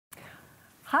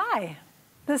Hi,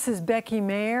 this is Becky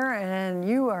Meagher, and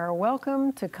you are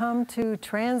welcome to come to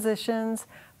Transitions,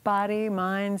 Body,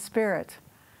 Mind, Spirit.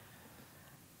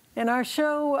 In our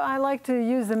show, I like to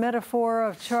use the metaphor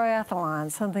of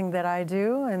triathlon, something that I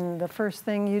do, and the first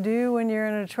thing you do when you're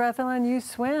in a triathlon, you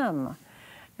swim.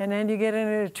 And then you get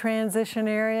into a transition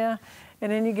area,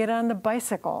 and then you get on the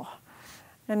bicycle.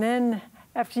 And then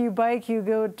after you bike, you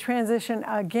go transition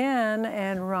again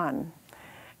and run.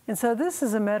 And so this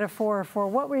is a metaphor for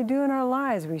what we do in our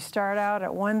lives. We start out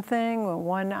at one thing,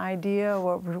 one idea,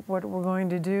 what we're going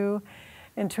to do,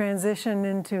 and transition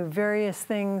into various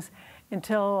things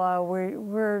until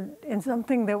we're in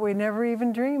something that we never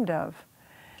even dreamed of.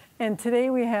 And today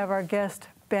we have our guest,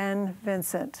 Ben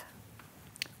Vincent.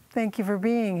 Thank you for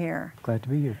being here. Glad to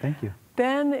be here, thank you.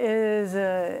 Ben is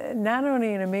not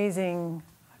only an amazing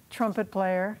trumpet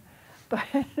player,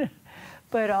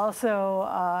 but also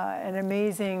an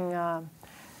amazing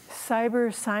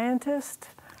cyber scientist,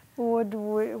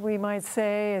 we might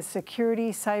say, a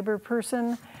security cyber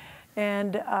person.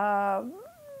 And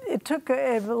it took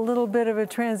a little bit of a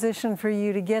transition for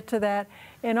you to get to that.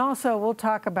 And also, we'll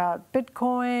talk about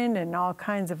Bitcoin and all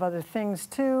kinds of other things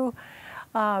too.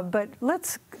 But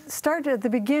let's start at the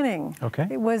beginning.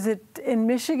 Okay. Was it in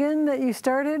Michigan that you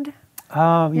started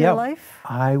your life?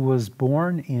 I was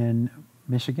born in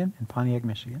Michigan, in Pontiac,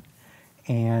 Michigan.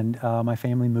 And my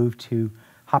family moved to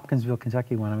Hopkinsville,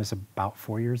 Kentucky when I was about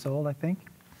 4 years old, I think.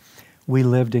 We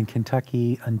lived in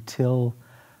Kentucky until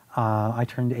I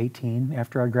turned 18.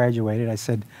 After I graduated, I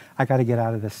said, I got to get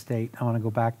out of this state. I want to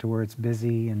go back to where it's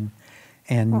busy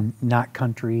and not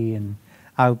country. And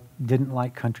I didn't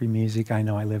like country music. I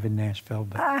know I live in Nashville,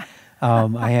 but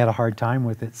I had a hard time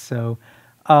with it. So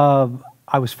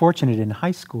I was fortunate in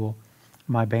high school.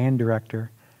 My band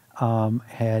director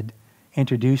had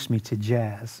introduced me to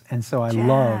jazz, and so I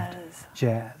loved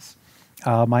jazz.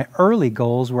 My early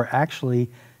goals were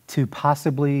actually to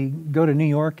possibly go to New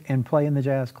York and play in the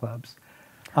jazz clubs.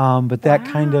 But that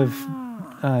kind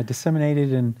of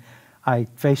disseminated, and I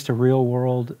faced a real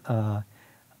world.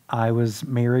 I was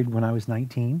married when I was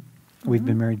 19. We've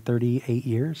been married 38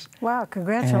 years. Wow,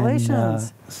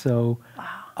 congratulations. And,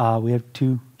 we have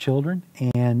 2 children,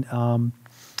 and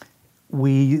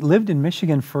we lived in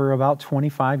Michigan for about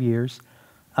 25 years.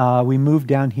 We moved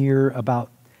down here about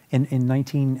in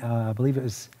 19, I believe it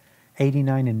was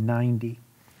 89 and 90.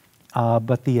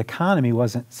 But the economy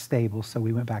wasn't stable, so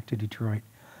we went back to Detroit.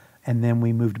 And then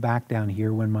we moved back down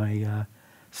here when my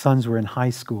sons were in high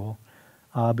school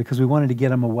because we wanted to get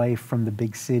them away from the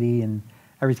big city and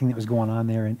everything that was going on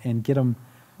there and get them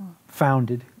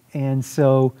founded. And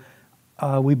so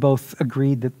we both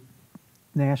agreed that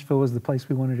Nashville was the place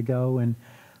we wanted to go. And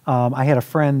I had a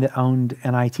friend that owned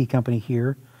an IT company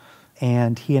here,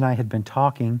 and he and I had been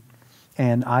talking,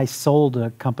 and I sold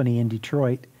a company in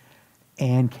Detroit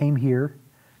and came here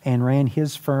and ran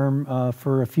his firm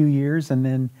for a few years, and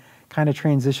then kind of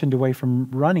transitioned away from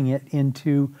running it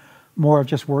into more of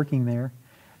just working there.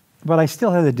 But I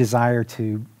still had a desire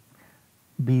to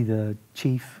be the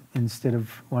chief instead of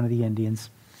one of the Indians.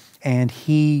 And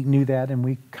he knew that, and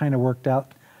we kind of worked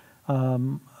out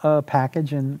a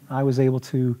package, and I was able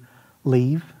to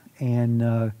leave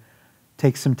and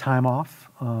take some time off,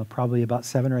 probably about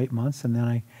 7 or 8 months, and then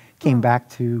I came back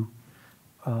to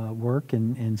work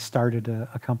and started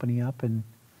a company up and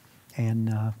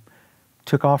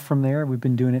took off from there. We've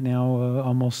been doing it now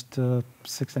almost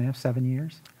 6.5, 7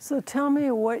 years. So tell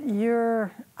me what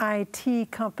your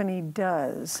IT company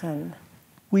does. And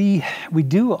we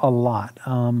do a lot.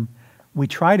 We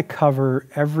try to cover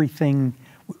everything,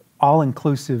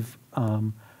 all-inclusive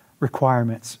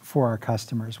requirements for our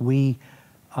customers. We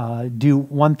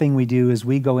one thing we do is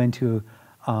we go into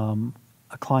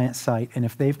a client site, and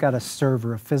if they've got a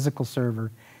server, a physical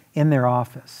server in their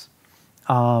office,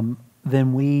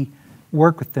 then we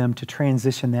work with them to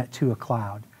transition that to a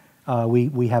cloud.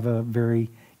 We have a very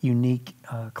unique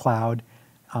cloud.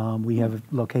 We have a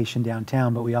location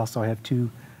downtown, but we also have 2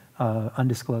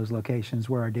 undisclosed locations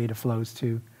where our data flows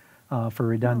to for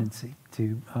redundancy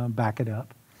to back it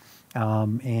up.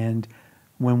 And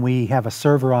when we have a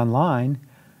server online,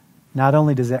 not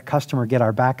only does that customer get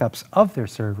our backups of their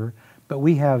server, but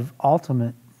we have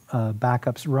ultimate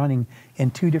backups running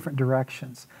in 2 different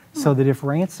directions. So that if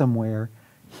ransomware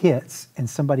hits and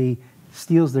somebody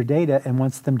steals their data and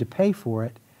wants them to pay for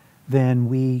it, then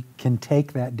we can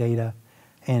take that data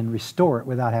and restore it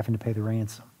without having to pay the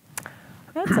ransom.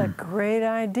 That's a great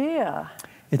idea.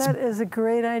 That is a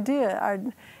great idea.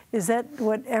 Is that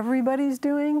what everybody's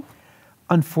doing?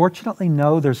 Unfortunately,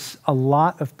 no. There's a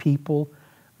lot of people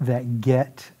that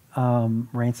get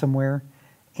ransomware,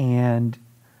 and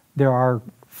there are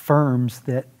firms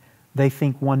that they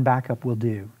think one backup will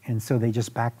do. And so they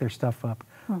just back their stuff up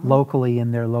locally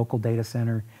in their local data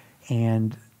center.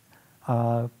 And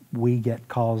we get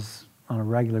calls on a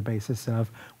regular basis of,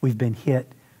 we've been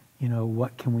hit,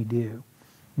 what can we do?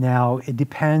 Now, it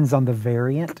depends on the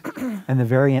variant, and the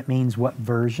variant means what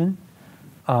version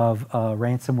of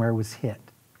ransomware was hit.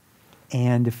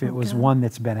 And if it was one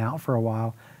that's been out for a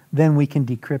while, then we can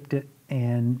decrypt it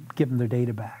and give them their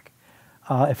data back.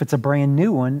 If it's a brand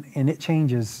new one, and it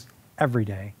changes every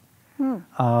day,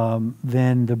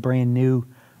 then the brand new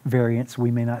variants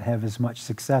we may not have as much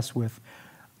success with.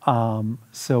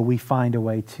 So we find a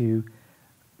way to,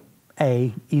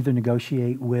 either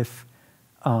negotiate with,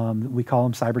 we call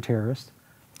them cyber terrorists,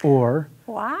 or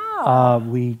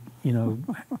we,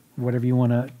 whatever you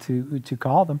want to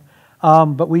call them.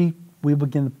 But we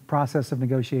begin the process of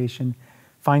negotiation,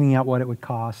 finding out what it would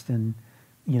cost, and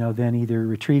then either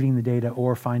retrieving the data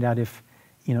or find out if,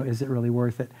 is it really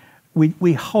worth it.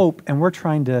 We hope, and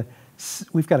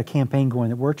we've got a campaign going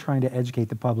that we're trying to educate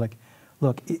the public.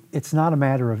 Look, it's not a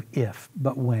matter of if,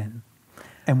 but when.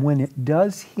 And when it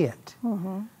does hit,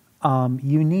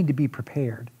 you need to be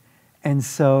prepared. And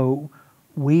so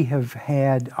we have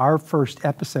had our first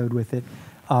episode with it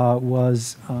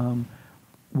was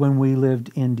when we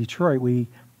lived in Detroit.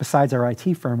 Besides our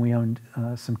IT firm, we owned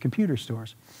some computer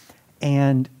stores.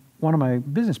 And one of my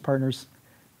business partners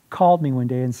called me one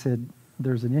day and said,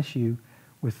 there's an issue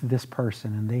with this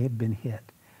person, and they had been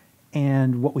hit.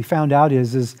 And what we found out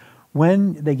is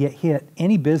when they get hit,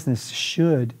 any business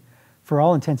should, for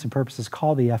all intents and purposes,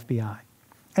 call the FBI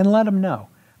and let them know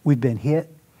we've been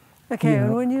hit. Okay,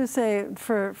 and when you say,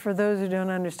 for those who don't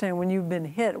understand, when you've been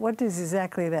hit, what does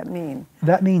exactly that mean?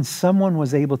 That means someone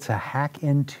was able to hack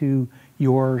into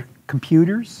your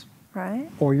computers, right,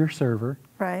 or your server,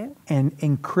 right, and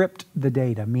encrypt the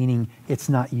data, meaning it's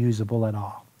not usable at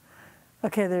all.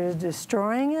 Okay, they're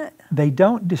destroying it? They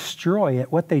don't destroy it.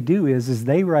 What they do is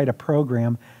they write a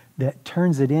program that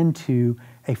turns it into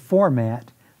a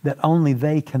format that only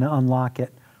they can unlock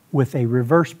it with a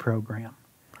reverse program.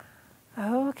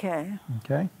 Oh, okay.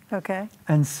 Okay? Okay.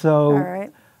 And so, all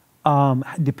right.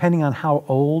 Depending on how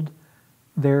old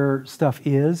their stuff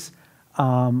is,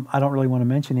 I don't really want to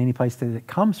mention any place that it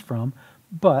comes from,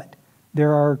 but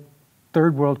there are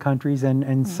third world countries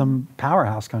and some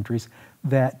powerhouse countries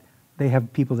that they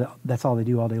have people that's all they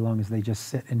do all day long is they just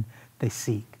sit and they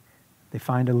seek. They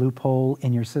find a loophole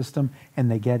in your system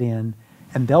and they get in,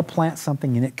 and they'll plant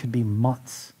something, and it could be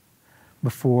months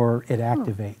before it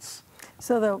activates.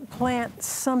 So they'll plant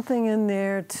something in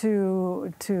there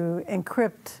to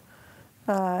encrypt,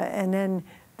 and then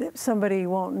somebody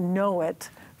won't know it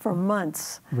for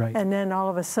months. Right. And then all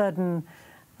of a sudden,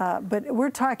 but we're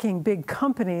talking big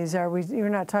companies, are we? You're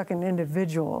not talking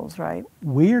individuals, right?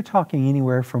 We are talking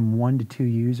anywhere from 1 to 2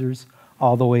 users,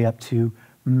 all the way up to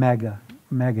mega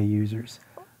users.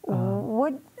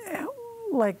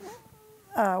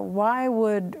 Why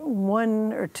would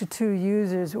 1 or 2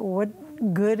 users? What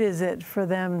good is it for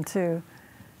them to?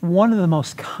 One of the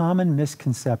most common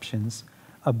misconceptions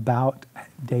about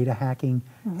data hacking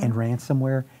and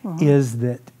ransomware is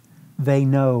that they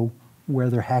know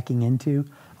where they're hacking into.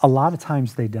 A lot of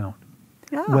times they don't.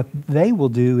 Yeah. What they will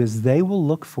do is they will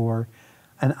look for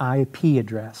an IP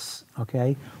address,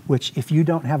 okay? Which, if you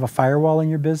don't have a firewall in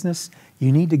your business,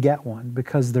 you need to get one,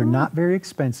 because they're not very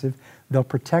expensive. They'll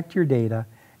protect your data,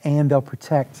 and they'll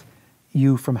protect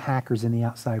you from hackers in the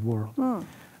outside world.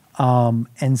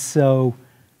 And so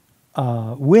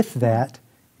with that,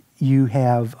 you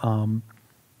have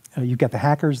you've got the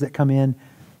hackers that come in,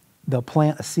 they'll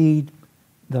plant a seed,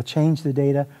 they'll change the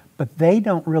data, but they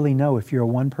don't really know if you're a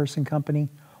 1-person company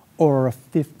or a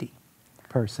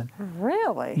 50-person.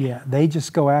 Really? Yeah, they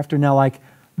just go after, now like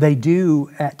they do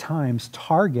at times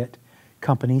target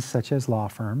companies such as law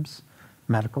firms,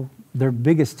 medical. Their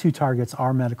biggest 2 targets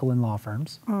are medical and law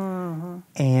firms.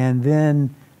 And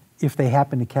then if they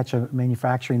happen to catch a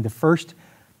manufacturing, the first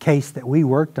case that we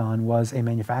worked on was a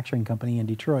manufacturing company in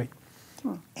Detroit.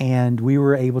 And we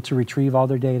were able to retrieve all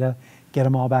their data, get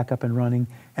them all back up and running,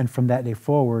 and from that day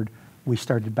forward, we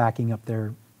started backing up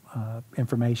their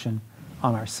information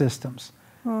on our systems.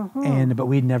 But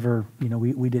we'd never,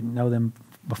 we didn't know them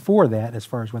before that as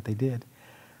far as what they did.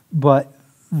 But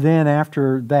then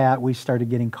after that, we started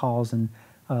getting calls, and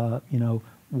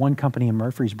one company in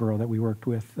Murfreesboro that we worked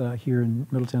with here in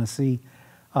Middle Tennessee,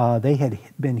 they had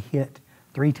been hit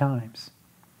 3 times.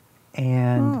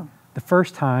 And the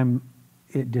first time,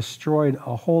 it destroyed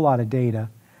a whole lot of data.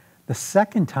 The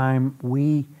second time,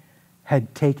 we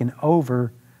had taken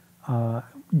over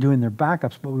doing their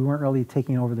backups, but we weren't really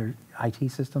taking over their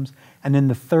IT systems. And then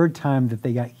the third time that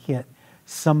they got hit,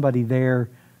 somebody there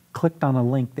clicked on a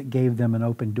link that gave them an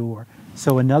open door.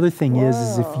 So another thing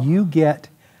is if you get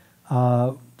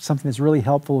something that's really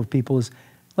helpful with people is,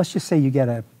 let's just say you get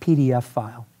a PDF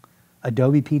file,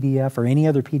 Adobe PDF or any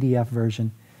other PDF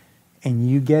version, and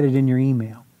you get it in your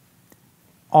email.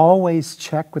 Always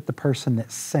check with the person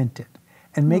that sent it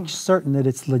and make certain that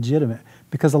it's legitimate,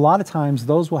 because a lot of times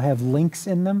those will have links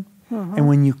in them, and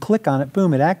when you click on it,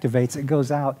 boom, it activates, it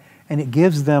goes out, and it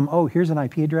gives them, oh, here's an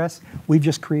IP address. We've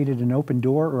just created an open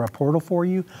door or a portal for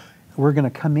you. We're going to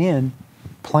come in,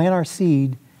 plant our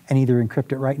seed, and either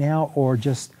encrypt it right now or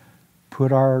just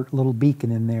put our little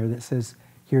beacon in there that says,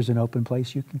 here's an open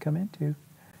place you can come into.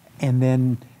 And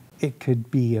then it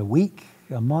could be a week,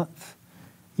 a month,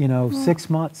 6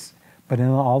 months, but then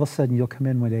all of a sudden you'll come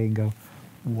in one day and go,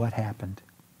 what happened?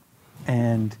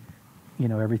 And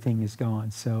everything is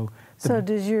gone. So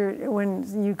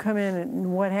when you come in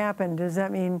and what happened, does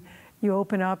that mean you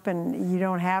open up and you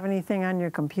don't have anything on your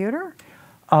computer?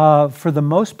 For the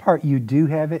most part, you do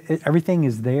have it. Everything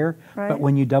is there, right. But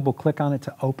when you double click on it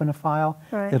to open a file,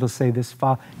 right. It'll say this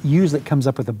file. Usually it comes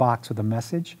up with a box with a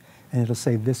message, and it'll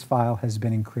say this file has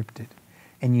been encrypted.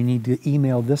 And you need to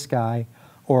email this guy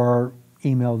or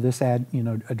email this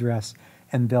address,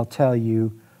 and they'll tell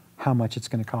you how much it's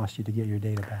going to cost you to get your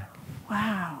data back.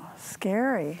 Wow,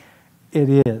 scary.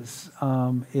 It is.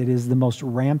 It is the most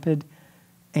rampant,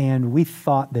 and we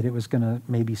thought that it was going to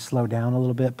maybe slow down a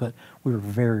little bit, but we were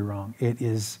very wrong. It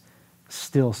is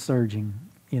still surging.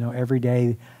 Every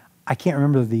day. I can't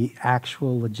remember the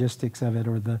actual logistics of it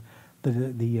or the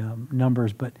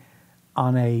numbers, but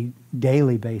on a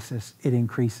daily basis, it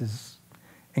increases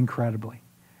incredibly.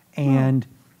 And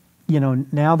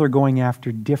now they're going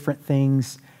after different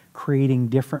things, creating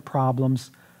different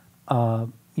problems,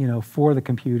 for the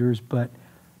computers. But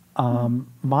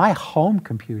my home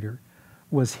computer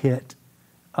was hit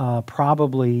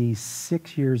probably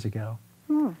 6 years ago.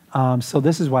 So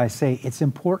this is why I say it's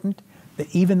important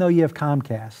that even though you have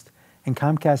Comcast, and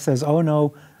Comcast says, oh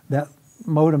no, that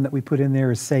modem that we put in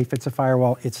there is safe, it's a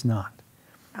firewall, it's not.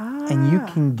 And you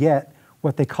can get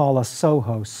what they call a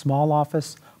SOHO, small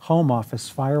office, home office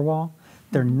firewall.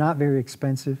 They're not very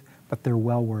expensive, but they're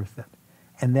well worth it.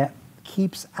 And that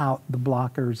keeps out the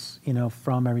blockers,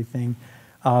 from everything.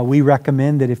 We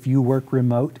recommend that if you work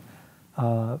remote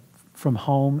from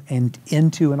home and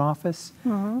into an office,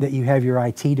 that you have your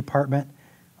IT department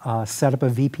set up a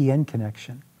VPN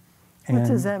connection. And what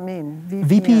does that mean, VPN?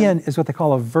 VPN is what they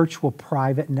call a virtual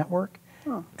private network.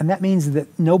 And that means that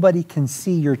nobody can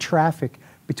see your traffic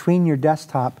between your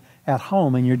desktop at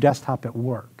home and your desktop at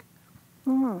work.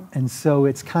 And so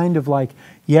it's kind of like,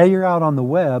 yeah, you're out on the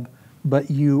web,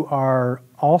 but you are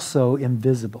also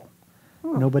invisible.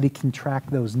 Nobody can track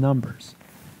those numbers.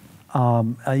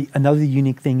 Another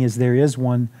unique thing is there is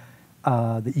one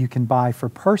that you can buy for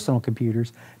personal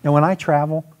computers. Now, when I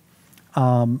travel,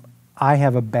 I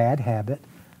have a bad habit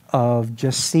of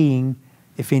just seeing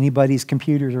if anybody's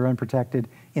computers are unprotected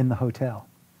in the hotel.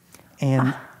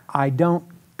 And I don't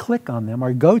click on them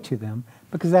or go to them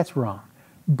because that's wrong.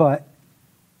 But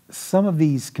some of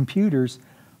these computers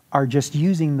are just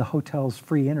using the hotel's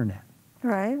free internet.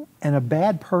 Right. And a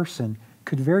bad person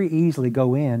could very easily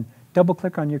go in, double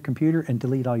click on your computer and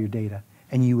delete all your data,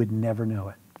 and you would never know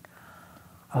it.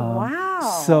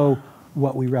 Wow. So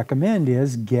what we recommend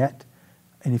is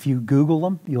and if you Google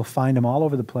them, you'll find them all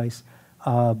over the place,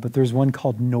 but there's one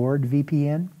called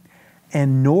NordVPN,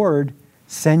 and Nord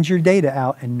sends your data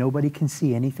out and nobody can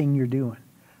see anything you're doing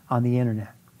on the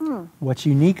internet. What's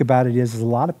unique about it is a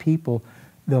lot of people,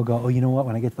 they'll go, oh, you know what,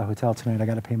 when I get to the hotel tonight, I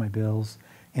got to pay my bills,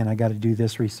 and I got to do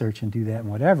this research and do that and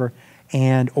whatever.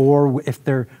 Or if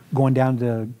they're going down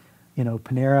to,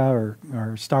 Panera or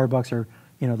Starbucks or,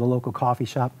 the local coffee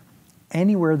shop,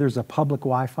 anywhere there's a public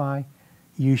Wi-Fi,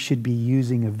 you should be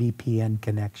using a VPN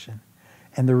connection.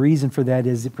 And the reason for that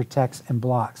is it protects and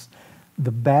blocks.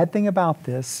 The bad thing about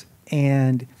this,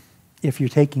 and if you're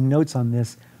taking notes on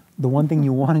this, the one thing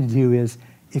you want to do is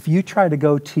if you try to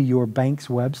go to your bank's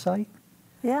website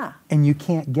and you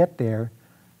can't get there,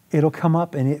 it'll come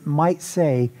up and it might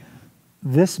say,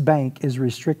 this bank is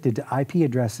restricted to IP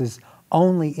addresses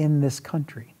only in this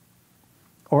country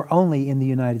or only in the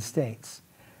United States.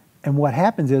 And what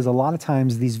happens is a lot of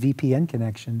times these VPN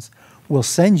connections will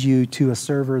send you to a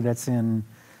server that's in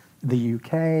the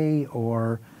UK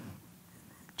or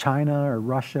China or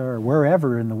Russia or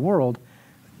wherever in the world,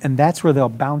 and that's where they'll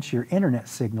bounce your internet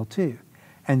signal to.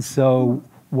 And so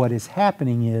what is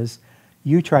happening is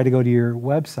you try to go to your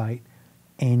website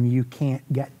and you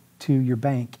can't get to your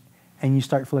bank and you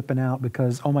start flipping out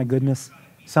because, oh my goodness,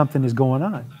 something is going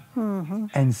on.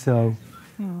 And so,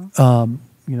 you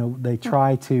know, they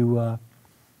try to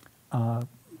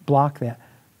block that.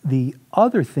 The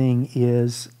other thing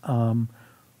is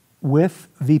with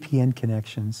VPN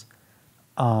connections,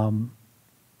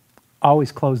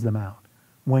 always close them out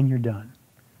when you're done.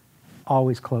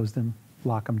 Always close them,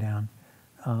 lock them down.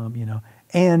 You know,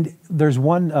 and there's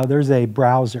a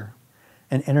browser,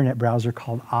 an internet browser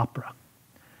called Opera.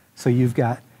 So you've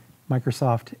got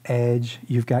Microsoft Edge,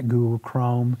 you've got Google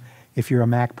Chrome. If you're a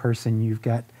Mac person, you've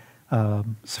got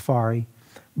Safari.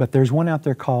 But there's one out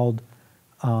there called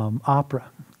Opera,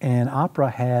 and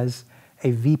Opera has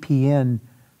a VPN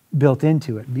built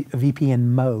into it, a VPN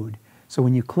mode. So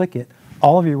when you click it,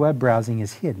 all of your web browsing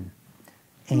is hidden,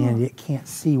 and it can't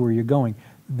see where you're going.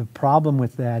 The problem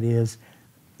with that is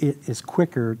it is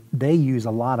quicker. They use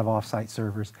a lot of offsite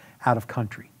servers out of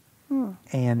country.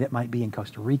 And it might be in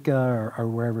Costa Rica or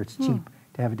wherever it's cheap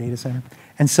to have a data center.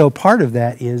 And so part of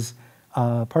that is,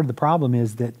 part of the problem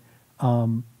is that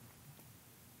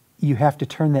you have to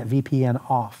turn that VPN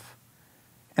off,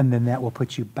 and then that will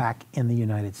put you back in the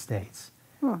United States.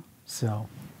 So.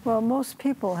 Well, most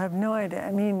people have no idea.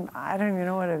 I mean, I don't even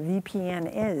know what a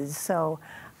VPN is, so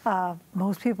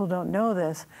most people don't know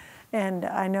this. And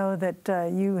I know that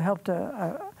you helped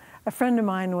a friend of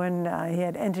mine when he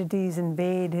had entities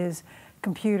invade his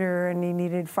computer and he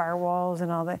needed firewalls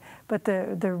and all that. But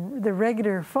the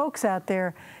regular folks out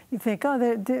there, you think, oh,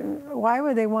 why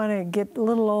would they want to get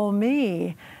little old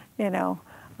me, you know?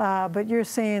 But you're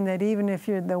saying that even if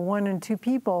you're the 1 and 2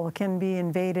 people can be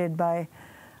invaded by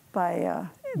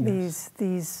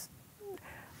these,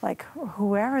 like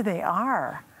whoever they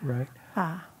are. Right.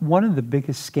 One of the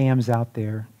biggest scams out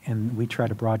there, and we try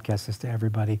to broadcast this to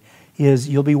everybody, is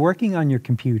you'll be working on your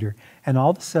computer and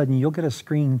all of a sudden you'll get a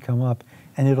screen come up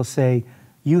and it'll say,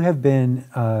 you have been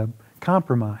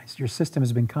compromised. Your system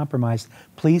has been compromised.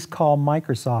 Please call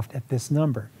Microsoft at this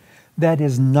number. That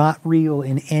is not real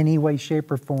in any way,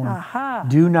 shape, or form.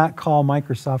 Do not call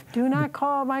Microsoft. Do not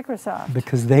call Microsoft.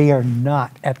 Because they are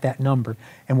not at that number.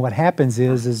 And what happens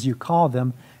is you call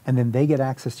them and then they get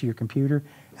access to your computer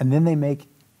and then they make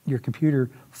your computer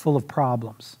full of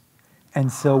problems.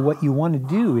 And so what you want to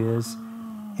do is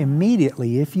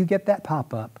immediately, if you get that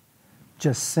pop-up,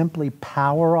 just simply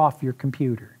power off your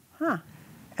computer.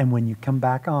 And when you come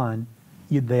back on,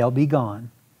 they'll be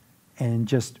gone. And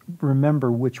just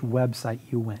remember which website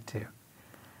you went to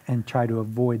and try to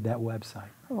avoid that website.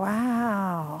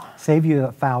 Wow. Save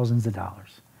you thousands of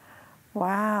dollars.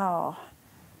 Wow.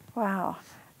 Wow.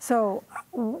 So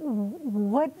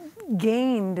what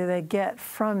gain do they get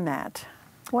from that?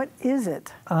 What is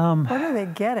it? What are they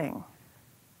getting?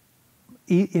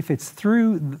 If it's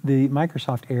through the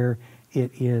Microsoft Air,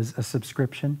 it is a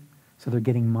subscription, so they're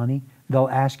getting money. They'll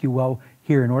ask you, well,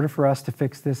 here, in order for us to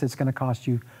fix this, it's going to cost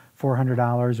you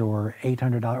 $400 or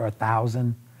 $800 or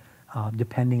 $1,000,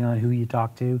 depending on who you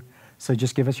talk to. So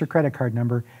just give us your credit card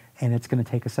number, and it's going to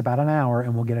take us about an hour,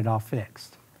 and we'll get it all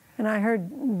fixed. And I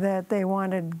heard that they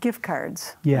wanted gift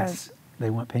cards. Yes,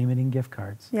 they want payment in gift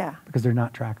cards. Yeah. Because they're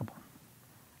not trackable.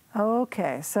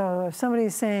 Okay, so if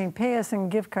somebody's saying pay us in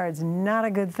gift cards, not a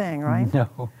good thing, right?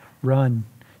 No, run.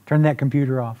 Turn that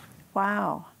computer off.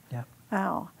 Wow. Yeah.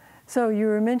 Wow. So you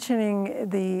were mentioning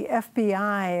the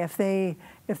FBI.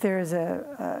 If there's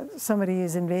somebody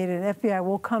is invaded, the FBI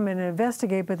will come in and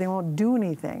investigate, but they won't do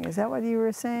anything. Is that what you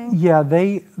were saying? Yeah,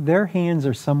 their hands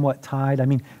are somewhat tied. I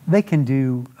mean, they can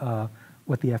do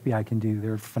what the FBI can do.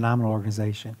 They're a phenomenal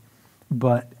organization,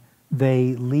 but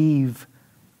they leave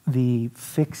the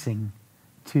fixing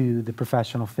to the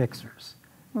professional fixers,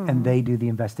 and they do the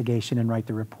investigation and write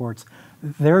the reports.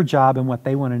 Their job and what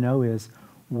they want to know is,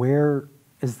 where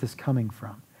is this coming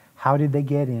from? How did they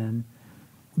get in?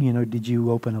 You know, did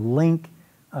you open a link?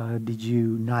 Did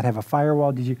you not have a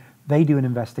firewall? They do an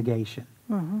investigation.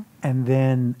 And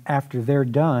then after they're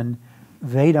done,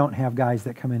 they don't have guys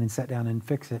that come in and sit down and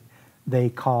fix it. They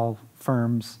call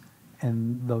firms,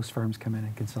 and those firms come in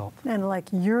and consult. And like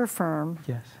your firm,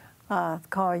 yes,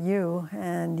 call you,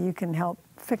 and you can help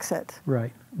fix it.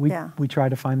 Right. We try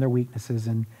to find their weaknesses,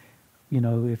 and you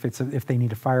know, if they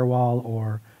need a firewall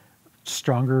or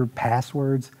stronger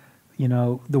passwords. You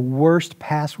know, the worst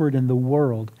password in the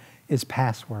world is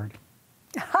password.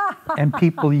 And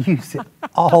people use it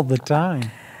all the time.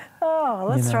 Oh,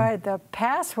 let's try it. The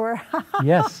password.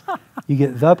 Yes. You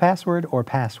get the password or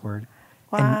password.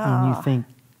 Wow. And you think,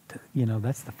 you know,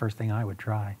 that's the first thing I would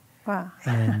try. Wow.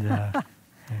 And, yeah.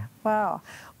 Wow.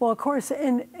 Well, of course,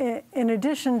 in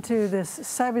addition to this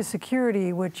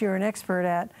cybersecurity, which you're an expert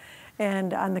at,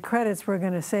 And on the credits, we're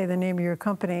going to say the name of your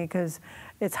company because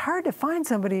it's hard to find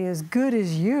somebody as good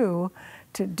as you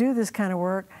to do this kind of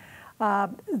work.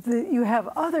 You have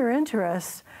other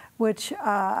interests, which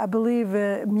I believe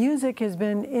music has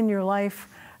been in your life,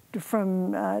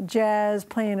 from jazz,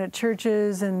 playing at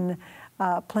churches, and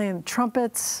playing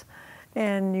trumpets.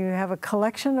 And you have a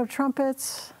collection of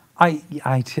trumpets?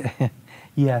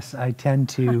 Yes, I tend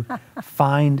to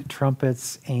find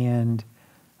trumpets and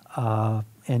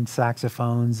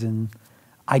saxophones, and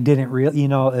I didn't really,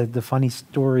 the funny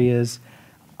story is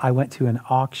I went to an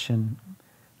auction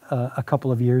a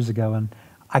couple of years ago, and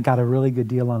I got a really good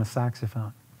deal on a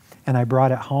saxophone, and I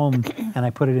brought it home and I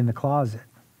put it in the closet.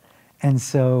 And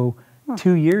so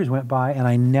 2 years went by and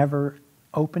I never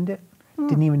opened it,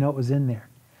 didn't even know it was in there.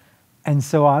 And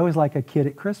so I was like a kid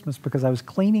at Christmas because I was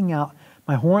cleaning out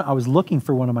my horn. I was looking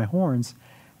for one of my horns,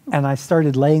 and I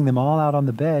started laying them all out on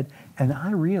the bed, and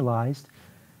I realized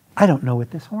I don't know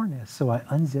what this horn is. So I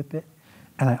unzip it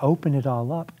and I open it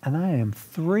all up, and I am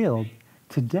thrilled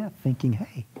to death thinking,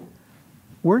 hey,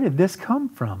 where did this come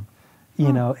from?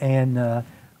 And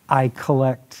I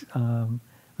collect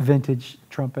vintage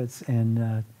trumpets,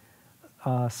 and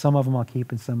some of them I'll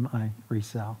keep and some I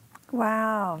resell.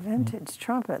 Wow, vintage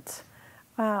trumpets.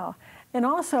 Wow. And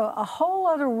also, a whole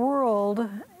other world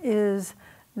is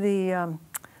the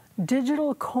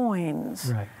digital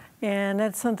coins. Right. And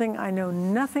that's something I know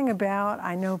nothing about.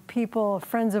 I know people,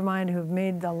 friends of mine, who've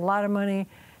made a lot of money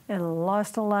and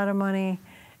lost a lot of money.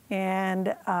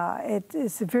 And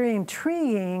it's very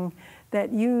intriguing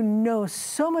that you know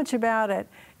so much about it.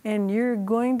 And you're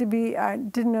going to be, I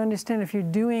didn't understand if you're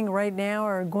doing right now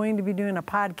or going to be doing a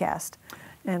podcast.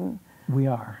 And we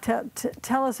are.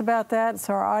 Tell us about that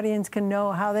so our audience can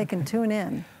know how they can tune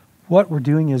in. What we're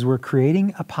doing is we're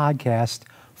creating a podcast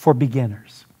for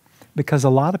beginners, because a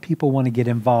lot of people want to get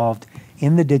involved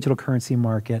in the digital currency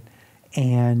market,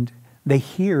 and they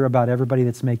hear about everybody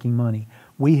that's making money.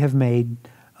 We have made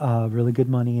really good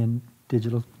money in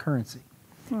digital currency.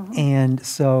 And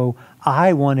so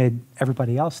I wanted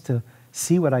everybody else to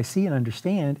see what I see and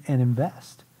understand and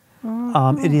invest.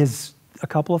 It is a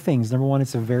couple of things. Number one,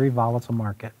 it's a very volatile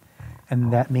market.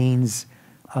 And that means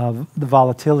the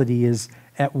volatility is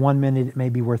at 1 minute it may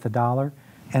be worth $1,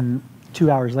 and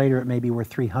 2 hours later it may be worth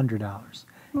 $300.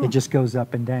 It just goes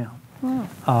up and down.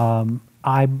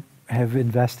 I have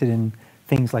invested in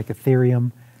things like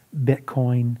Ethereum,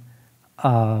 Bitcoin,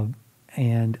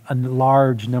 and a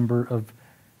large number of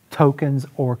tokens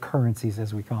or currencies,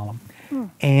 as we call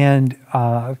them. And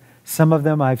some of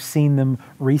them, I've seen them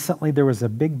recently. There was a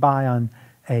big buy on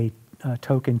a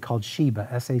token called Shiba,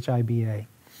 S-H-I-B-A.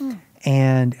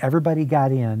 And everybody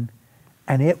got in,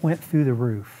 and it went through the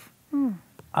roof.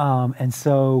 And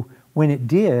so when it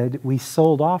did, we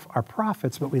sold off our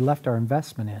profits, but we left our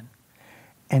investment in.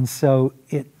 And so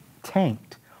it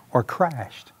tanked or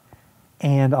crashed.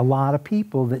 And a lot of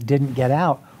people that didn't get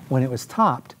out when it was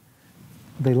topped,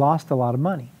 they lost a lot of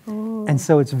money. And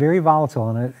so it's very volatile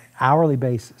on an hourly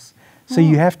basis. So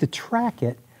you have to track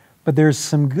it, but there's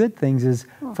some good things is,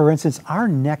 for instance, our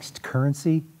next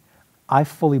currency, I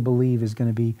fully believe, is going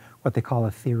to be what they call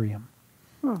Ethereum.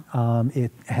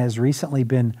 It has recently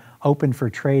been open for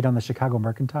trade on the Chicago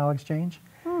Mercantile Exchange.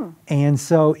 And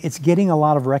so it's getting a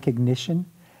lot of recognition,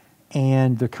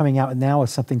 and they're coming out now with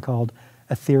something called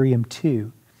Ethereum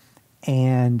 2.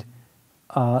 And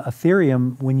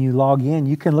Ethereum, when you log in,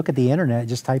 you can look at the internet,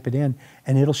 just type it in,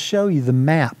 and it'll show you the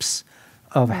maps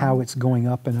of how it's going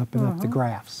up and up and up the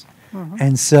graphs.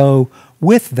 And so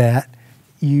with that,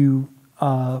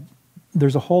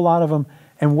 there's a whole lot of them.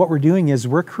 And what we're doing is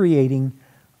we're creating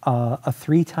a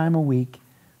 3 time a week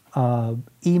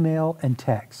email and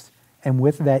text. And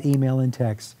with that email and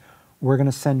text, we're going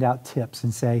to send out tips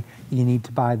and say, you need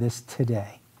to buy this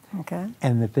today.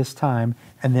 And at this time,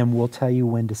 and then we'll tell you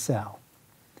when to sell.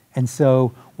 And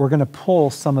so we're going to pull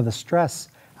some of the stress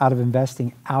out of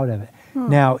investing out of it.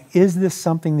 Now, is this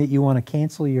something that you want to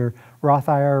cancel your Roth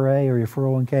IRA or your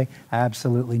 401k?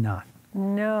 Absolutely not.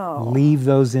 No. Leave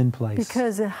those in place.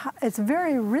 Because it's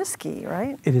very risky,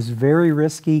 right? It is very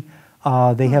risky.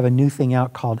 They have a new thing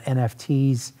out called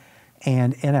NFTs,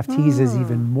 and NFTs is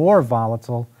even more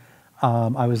volatile.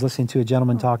 I was listening to a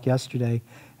gentleman talk yesterday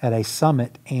at a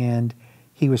summit, and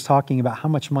he was talking about how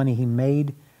much money he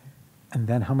made and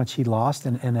then how much he lost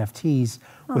in NFTs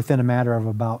within a matter of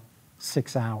about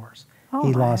 6 hours.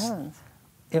 He lost, heavens.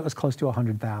 It was close to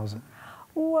 100,000.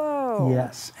 Whoa.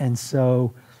 Yes, and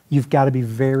so you've got to be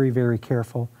very, very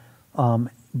careful.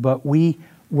 But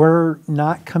we're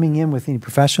not coming in with any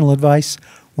professional advice.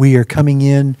 We are coming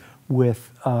in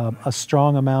with a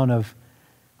strong amount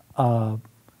of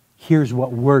here's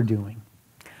what we're doing.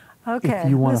 Okay, If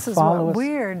you want this to is follow what us,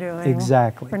 we're doing.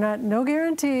 exactly. We're not, no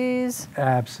guarantees.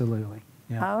 Absolutely.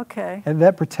 Yeah. Okay. And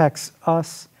that protects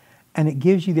us, and it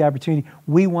gives you the opportunity.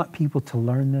 We want people to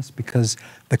learn this because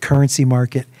the currency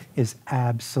market is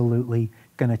absolutely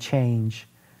going to change.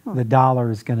 The dollar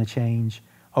is going to change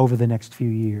over the next few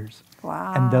years.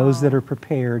 Wow. And those that are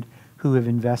prepared, who have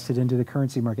invested into the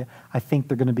currency market, I think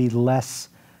they're going to be less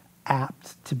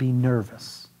apt to be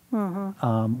nervous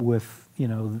with, you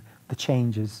know, the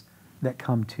changes that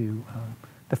come to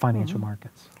the financial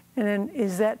markets. And then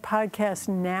is that podcast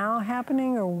now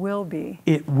happening or will be?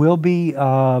 It will be,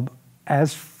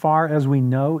 as far as we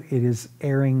know, it is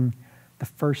airing the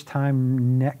first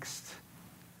time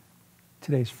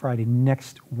today's Friday,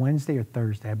 next Wednesday or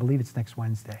Thursday. I believe it's next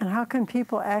Wednesday. And how can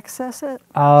people access it?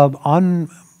 On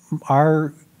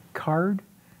our card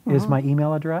is my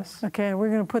email address. Okay, we're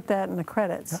going to put that in the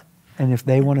credits. And if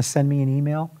they want to send me an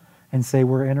email and say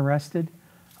we're interested,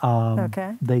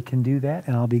 Okay. they can do that,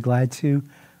 and I'll be glad to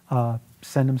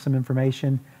send them some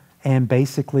information. And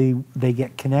basically, they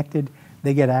get connected.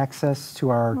 They get access to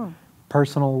our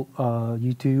personal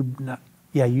YouTube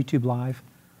Live.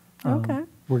 Okay.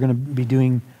 We're going to be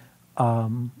doing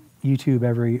YouTube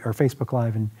or Facebook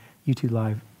Live and YouTube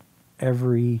Live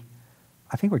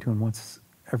I think we're doing once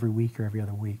every week or every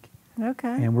other week. Okay.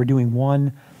 And we're doing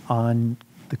one on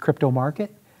the crypto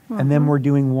market, and then we're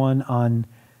doing one on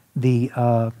the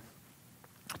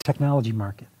technology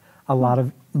market. A lot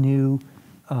of new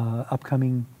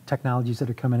upcoming technologies that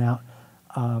are coming out.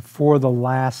 For the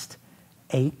last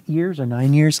 8 years or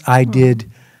 9 years, I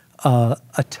did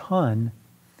a ton.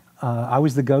 I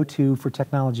was the go-to for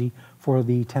technology for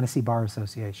the Tennessee Bar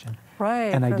Association.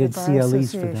 Right. And I for did the Bar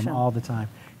CLEs for them Association. all the time.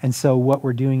 And so what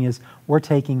we're doing is we're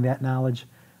taking that knowledge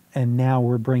and now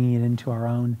we're bringing it into our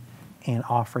own and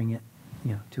offering it,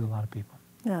 you know, to a lot of people.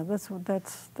 Yeah, that's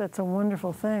a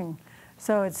wonderful thing.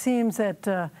 So it seems that,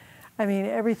 I mean,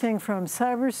 everything from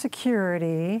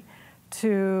cybersecurity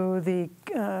to the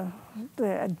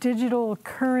digital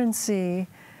currency,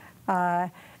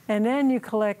 and then you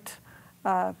collect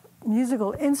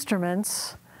musical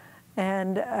instruments,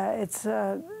 and it's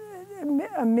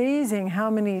amazing how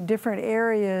many different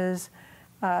areas,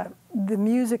 the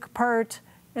music part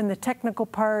and the technical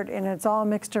part, and it's all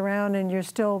mixed around, and you're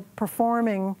still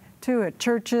performing too at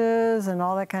churches and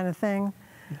all that kind of thing,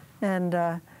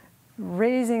 and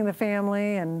raising the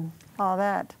family and all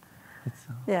that.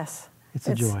 Yes. It's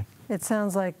a joy. It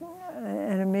sounds like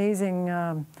an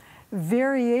amazing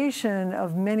variation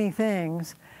of many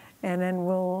things. And then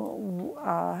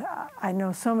I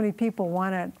know so many people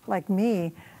want it, like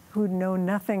me, who know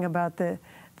nothing about the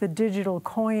digital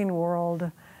coin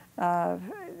world.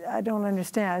 I don't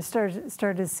understand. I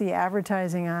started to see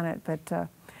advertising on it. But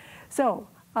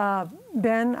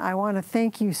Ben, I want to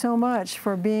thank you so much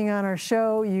for being on our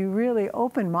show. You really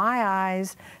opened my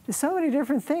eyes to so many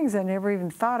different things I never even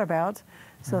thought about.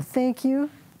 So thank you.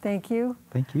 Thank you.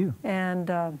 Thank you.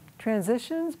 And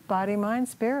Transitions, Body, Mind,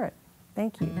 Spirit.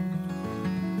 Thank you.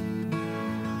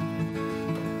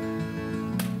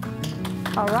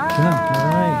 All right.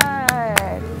 Yeah, all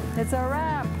right. It's a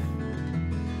wrap.